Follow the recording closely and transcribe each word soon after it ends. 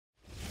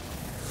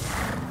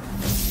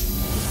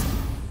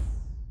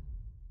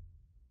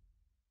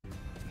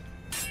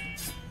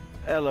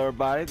Hello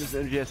everybody, this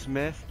is MJ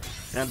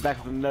Smith, and I'm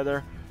back with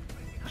another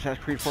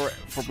Assassin's Creed for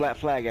Black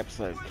Flag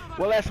episode.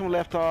 Well, last time we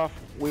left off,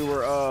 we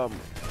were,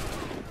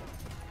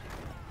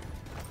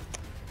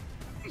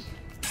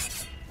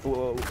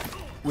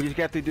 we just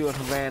got through doing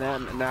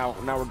Havana, and now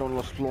we're doing a little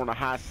exploring the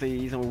high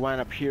seas, and we wind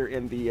up here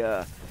in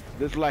the,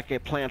 this is like a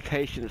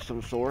plantation of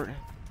some sort.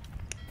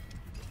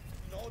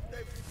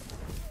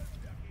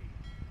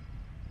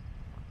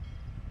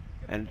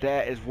 And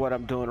that is what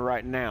I'm doing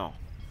right now.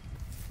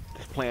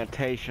 This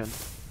plantation.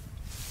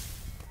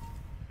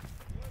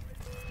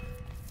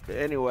 But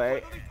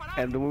anyway,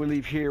 and when we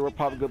leave here, we'll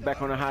probably go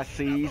back on the high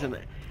seas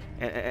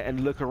and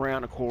look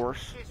around, of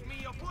course.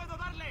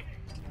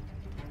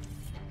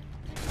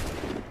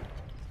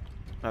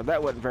 Now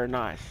that wasn't very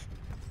nice.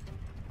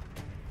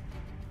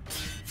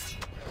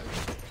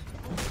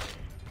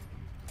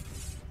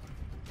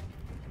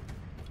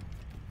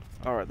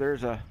 All right, there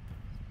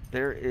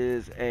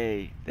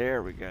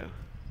we go.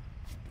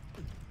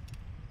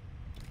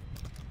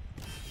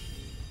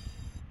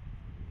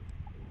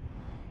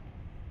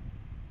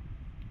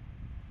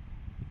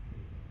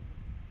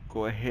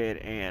 Go ahead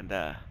and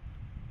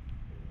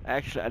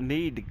actually I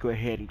need to go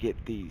ahead and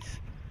get these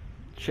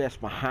chests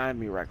behind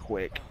me right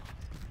quick.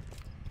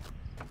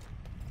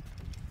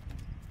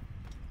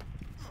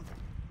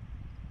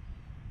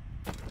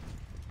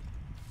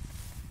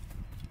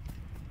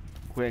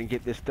 Go ahead and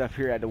get this stuff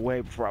here out of the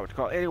way before I was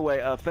called.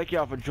 Anyway, thank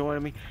y'all for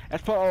joining me.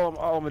 That's probably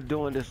all I'm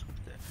doing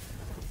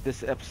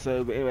this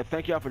episode. But anyway,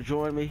 thank y'all for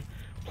joining me.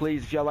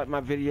 Please, if y'all like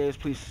my videos,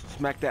 please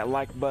smack that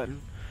like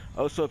button.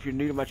 Also, if you're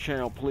new to my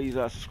channel, please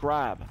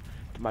subscribe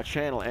to my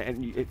channel,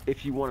 and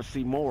if you want to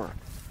see more.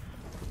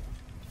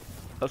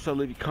 Also,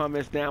 leave your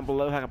comments down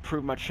below how I can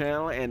improve my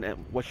channel and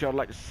what y'all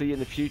like to see in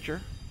the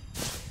future.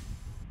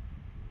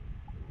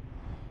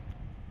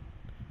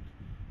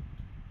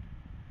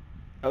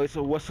 Oh,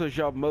 so what's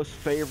y'all most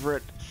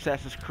favorite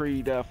Assassin's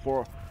Creed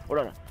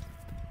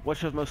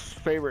what's your most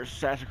favorite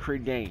Assassin's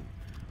Creed game?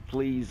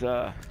 Please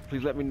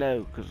let me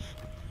know, because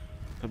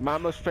my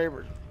most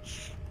favorite,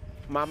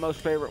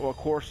 well, of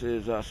course,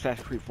 is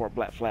Assassin's Creed 4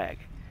 Black Flag.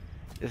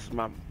 This is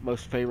my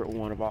most favorite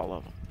one of all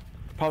of them.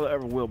 Probably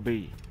ever will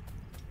be.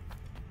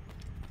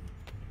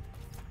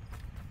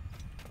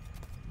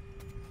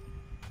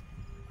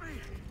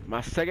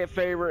 My second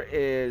favorite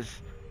is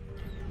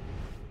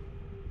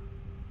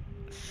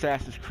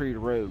Assassin's Creed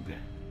Rogue.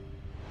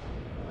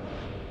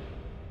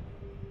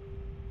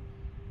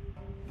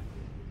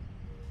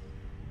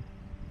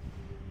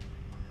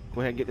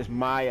 Go ahead and get this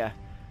Maya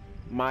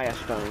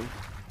stone.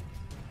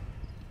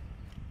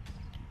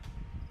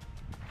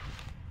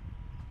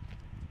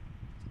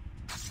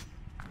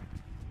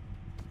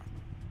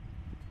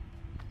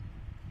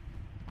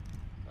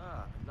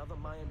 Another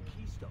Mayan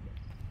keystone.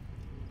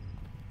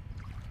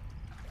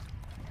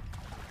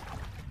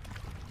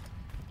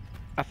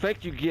 I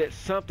think you get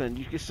something.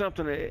 You get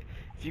something that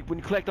when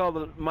you collect all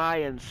the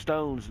Mayan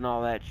stones and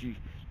all that, you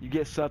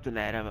get something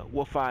out of it.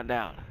 We'll find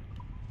out.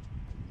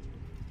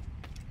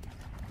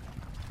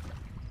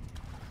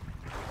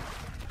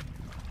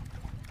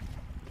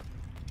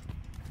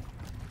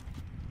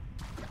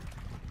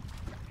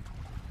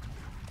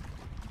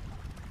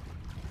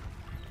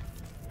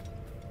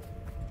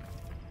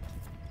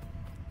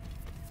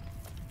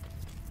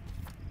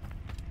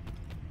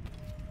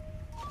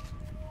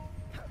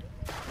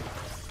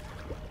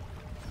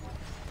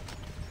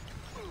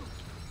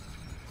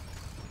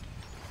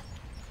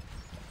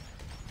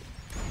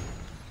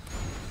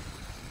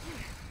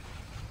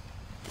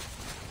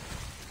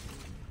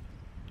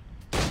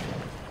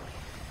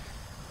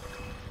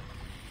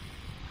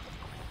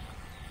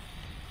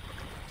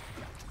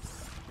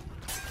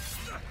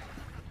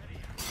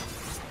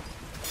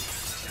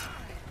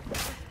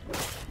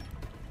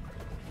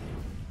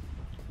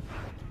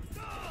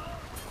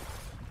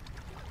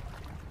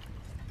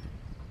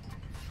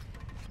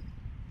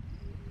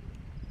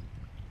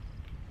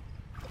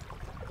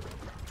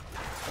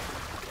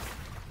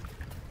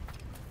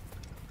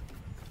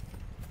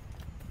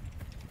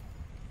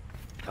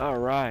 All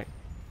right.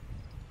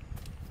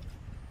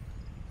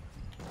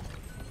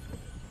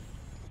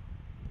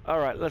 All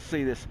right, let's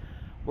see this.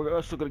 We're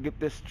also going to get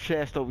this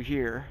chest over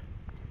here.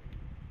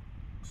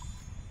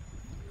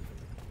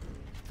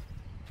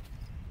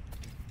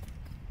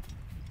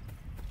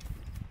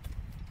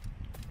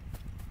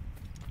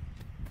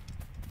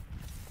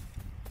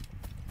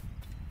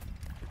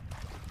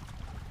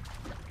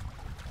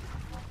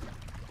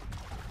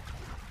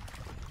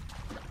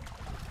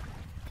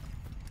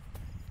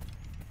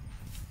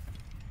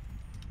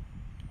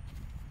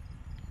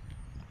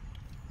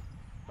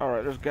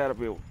 Alright, there's gotta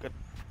be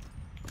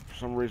for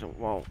some reason it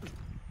won't.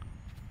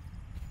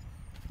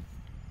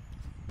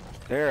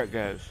 There it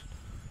goes.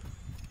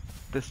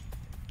 This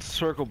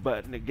circle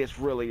button, it gets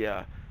really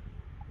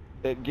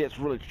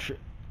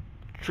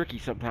tricky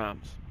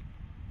sometimes.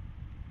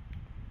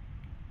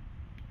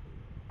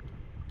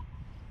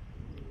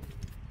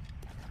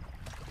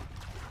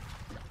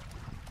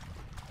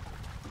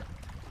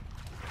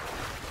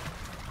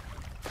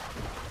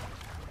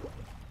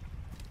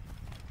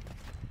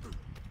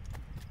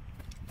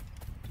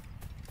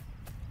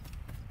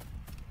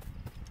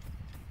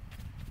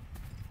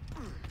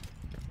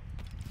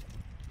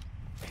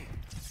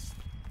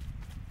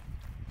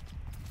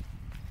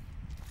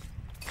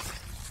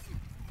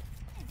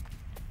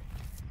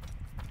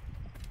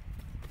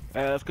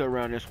 Let's go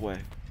around this way.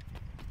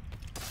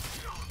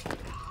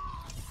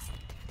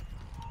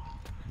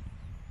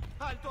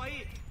 ¡Alto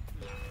ahí!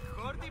 ¡La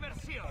mejor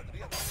diversión!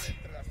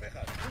 Entre las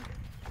cejas.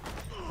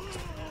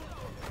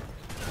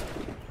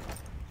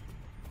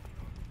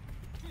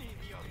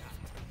 ¡Idiota!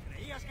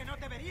 ¿Creías que no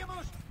te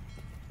veríamos?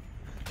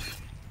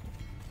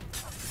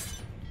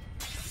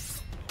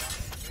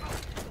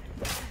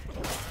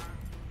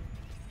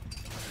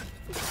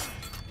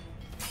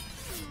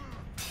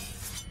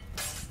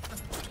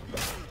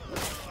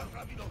 ¡Más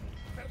rápido!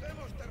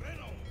 ¡Perdemos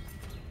terreno!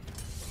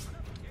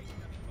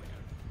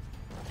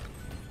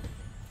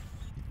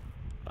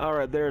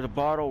 Alright, there's a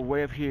bottle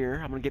way up here.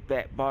 I'm gonna get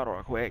that bottle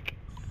real quick.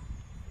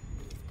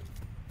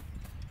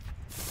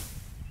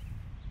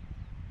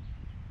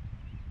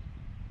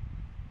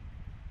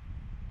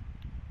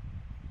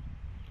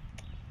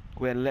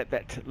 Go ahead and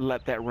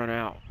let that run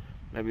out.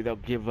 Maybe they'll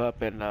give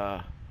up and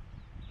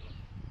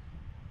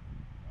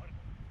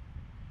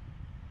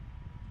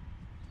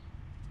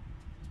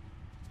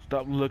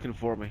stop looking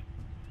for me.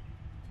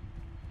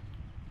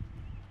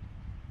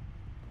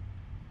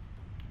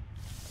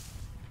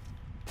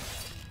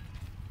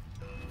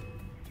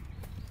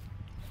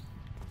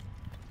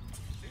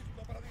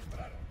 ¡Listo para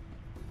disparar!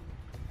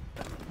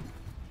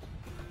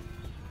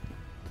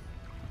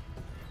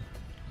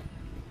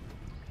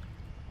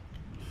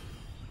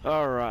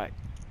 All right.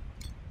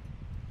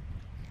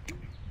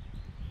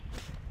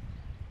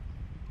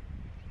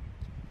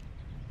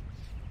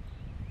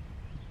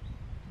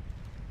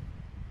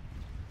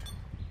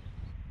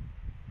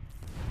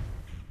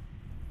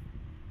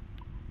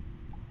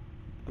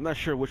 I'm not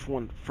sure which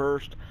one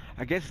first.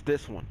 I guess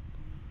this one.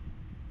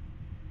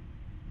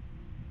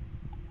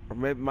 Or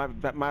maybe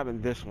that might have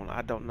been this one.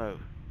 I don't know.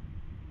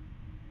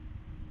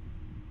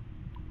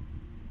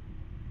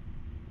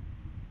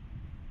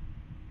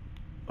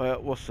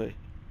 Well, we'll see.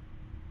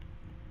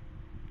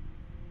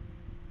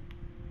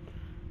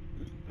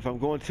 If I'm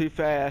going too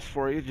fast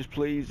for you, just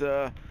please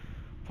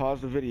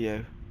pause the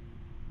video.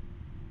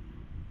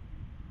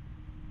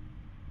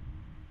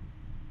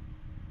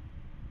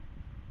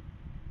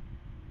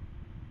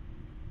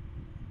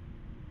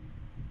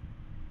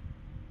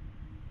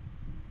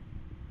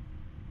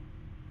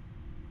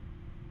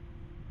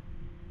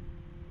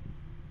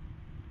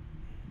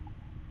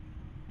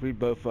 Read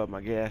both of them,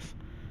 I guess,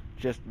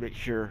 just to make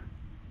sure.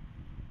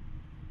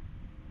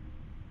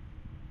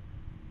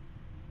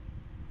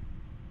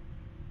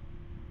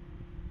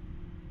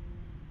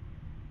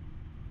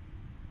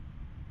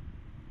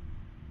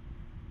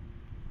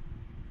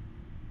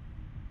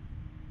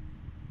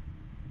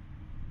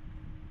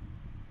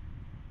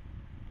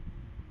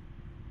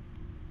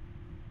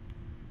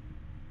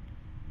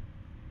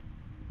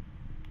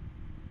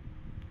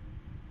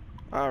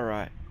 All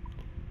right,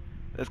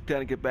 let's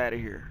kind of get out of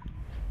here.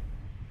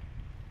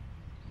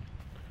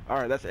 All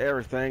right, that's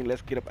everything.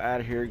 Let's get up out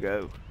of here and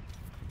go.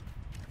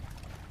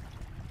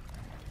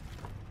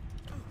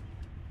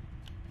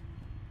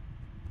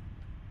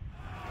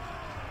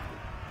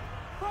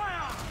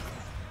 Fire!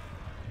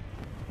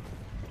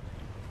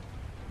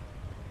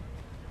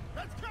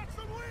 Let's catch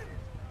some wind!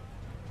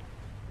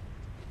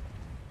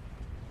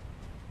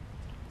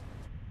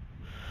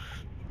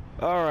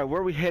 All right, where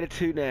are we headed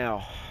to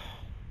now?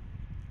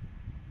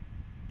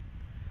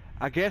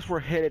 I guess we're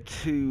headed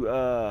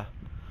to,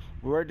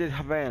 where did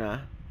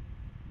Havana?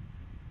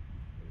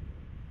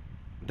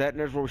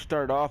 There's where we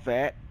started off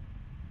at.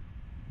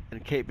 In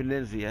Cape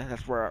Peninsula.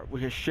 That's where we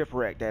got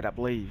shipwrecked at, I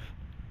believe.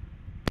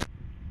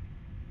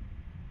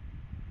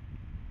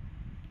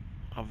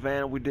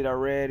 Havana we did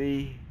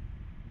already.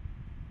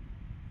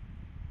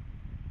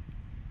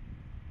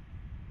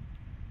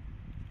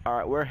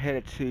 Alright, we're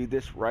headed to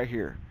this right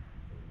here.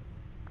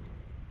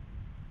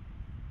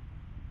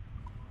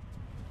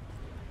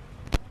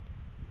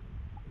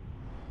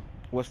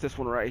 What's this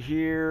one right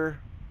here?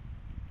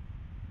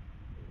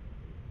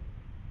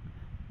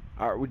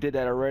 Alright, we did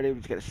that already. We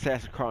just got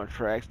assassin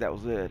contracts. That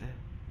was it.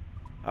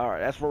 Alright,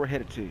 that's where we're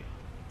headed to.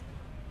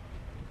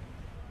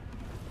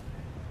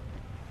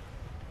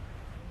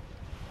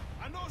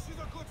 I know she's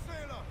a good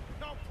sailor.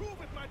 Now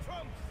prove it, my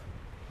trunks.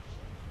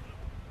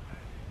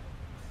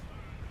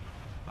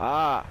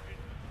 Ah.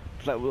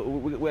 It's like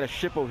we had a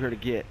ship over here to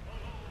get.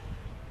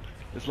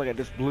 It's like it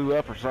just blew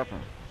up or something.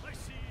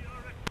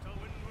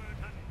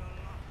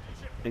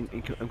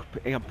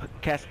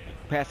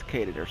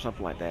 Incapacitated or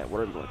something like that.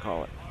 Whatever you want to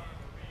call it.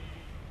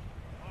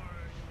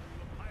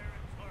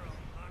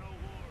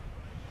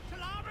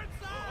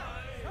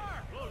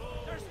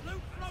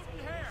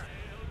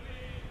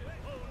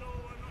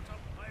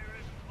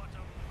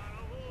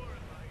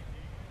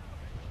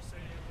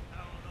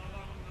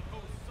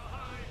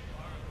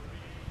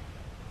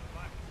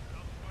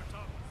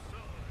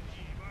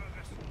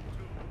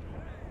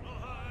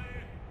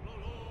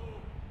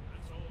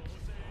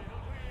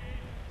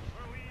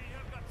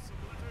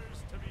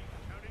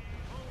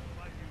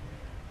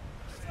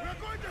 We're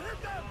going to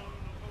hit them!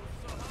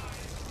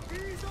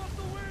 Ease off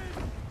the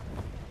wind!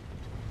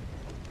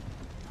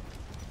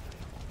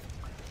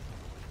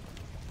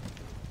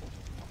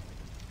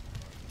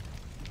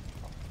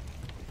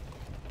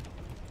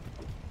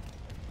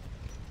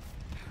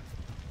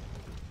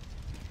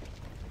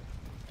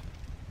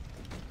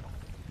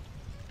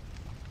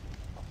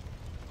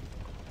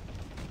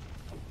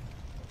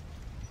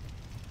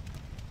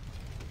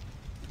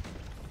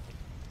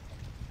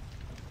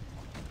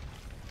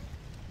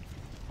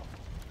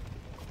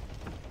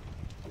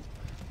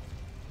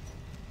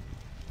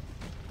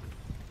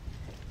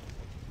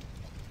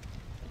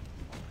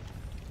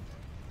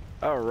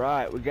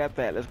 Alright, we got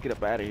that. Let's get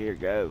up out of here.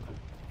 Go.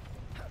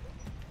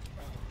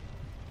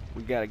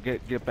 We gotta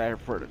get up out of here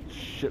before the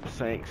ship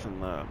sinks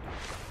and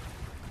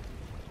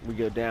we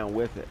go down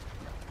with it.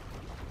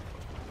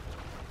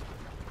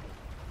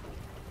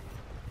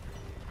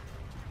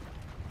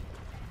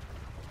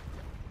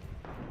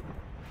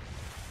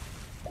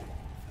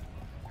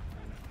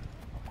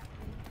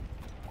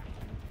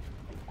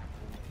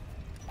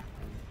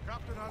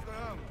 Captain has the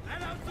helm.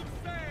 Let out some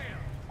sail!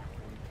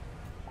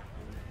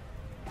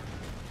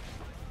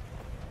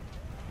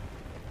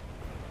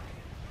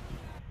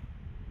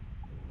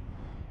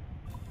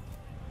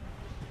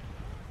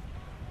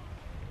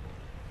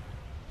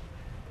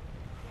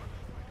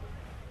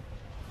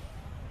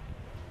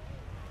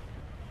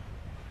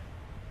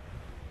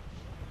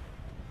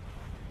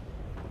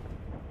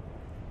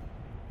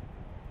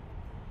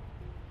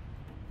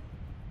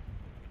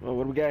 Well,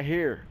 what do we got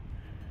here?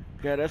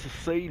 We got us a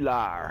sea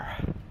liar.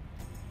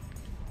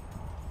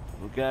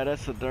 We got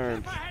us a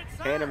darn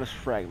animus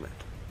fragment.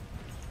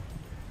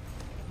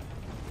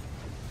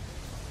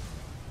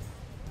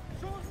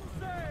 Show some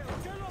sail!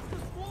 Get off the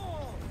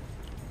squall!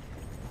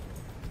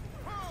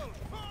 Pull!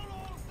 Pull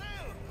all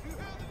sail! You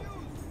hear the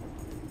news?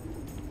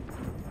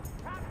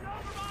 Captain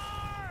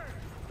overboard!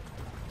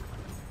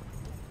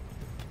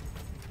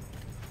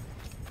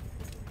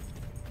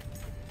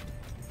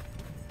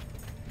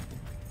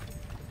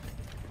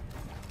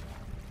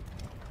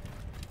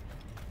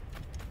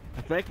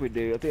 I think we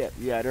do. I think,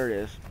 yeah, there it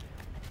is.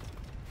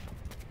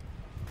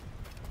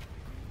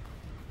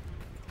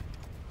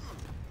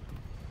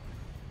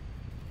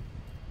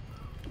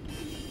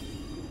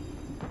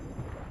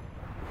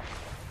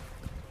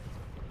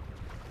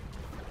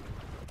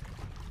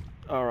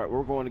 All right,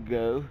 we're going to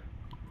go.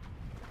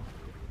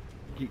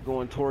 Keep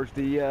going towards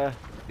the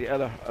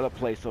other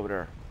place over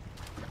there.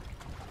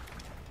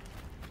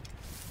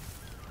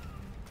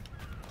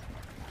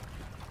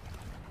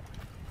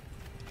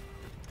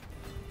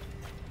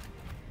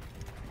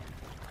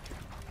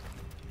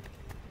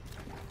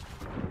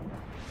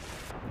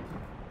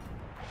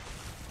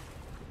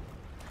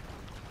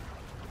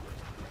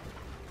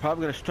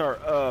 Probably gonna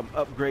start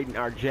upgrading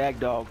our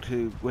Jagdog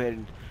to go ahead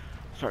and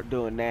start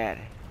doing that.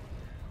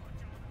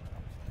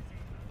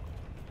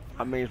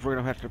 I mean, we're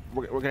gonna have to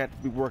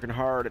be working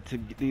hard to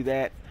do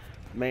that,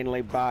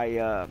 mainly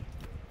by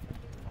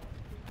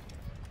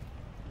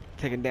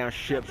taking down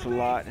ships a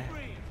lot,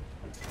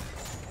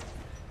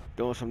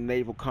 doing some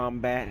naval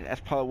combat.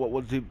 That's probably what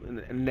we'll do in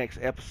the next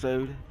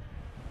episode.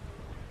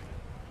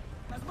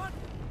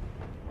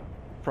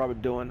 Probably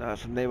doing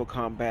some naval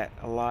combat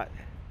a lot.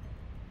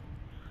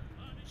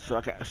 So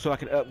I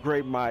can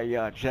upgrade my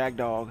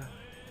Jagdog.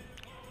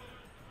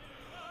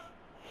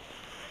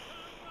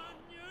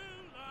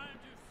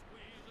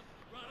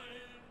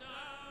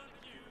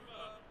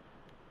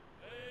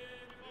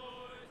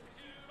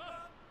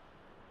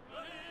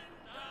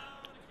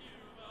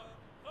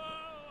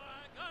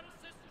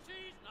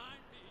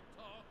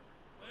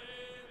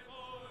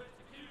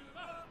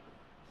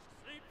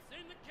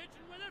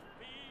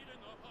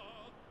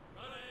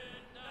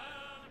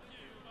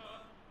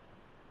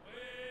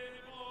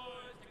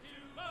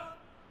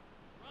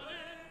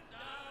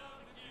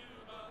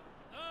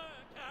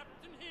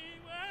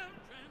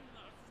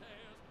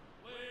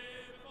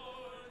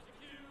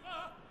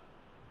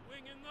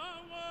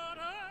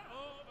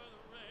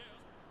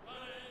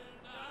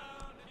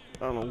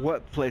 I don't know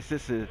what place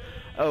this is.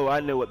 Oh, I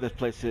know what this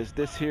place is.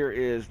 This here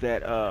is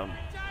that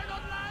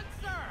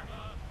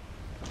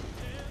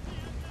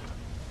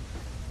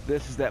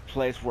this is that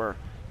place where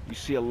you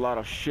see a lot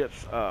of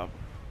ships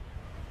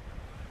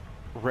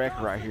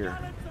wreck right here.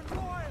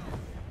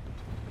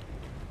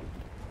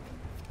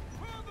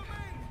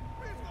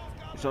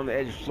 It's on the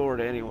edge of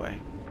Florida anyway.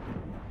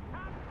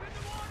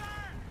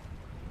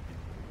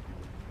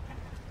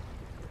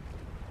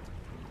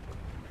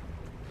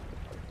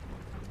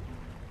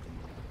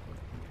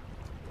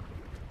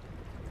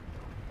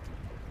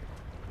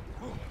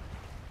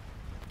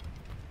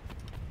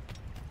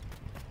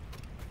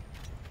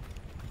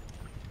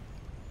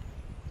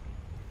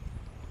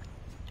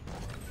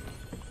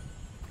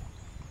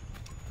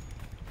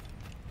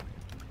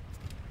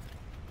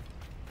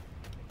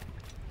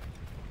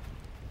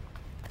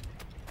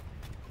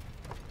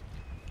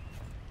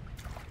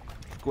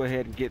 Go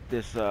ahead and get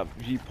this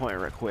viewpoint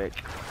right quick.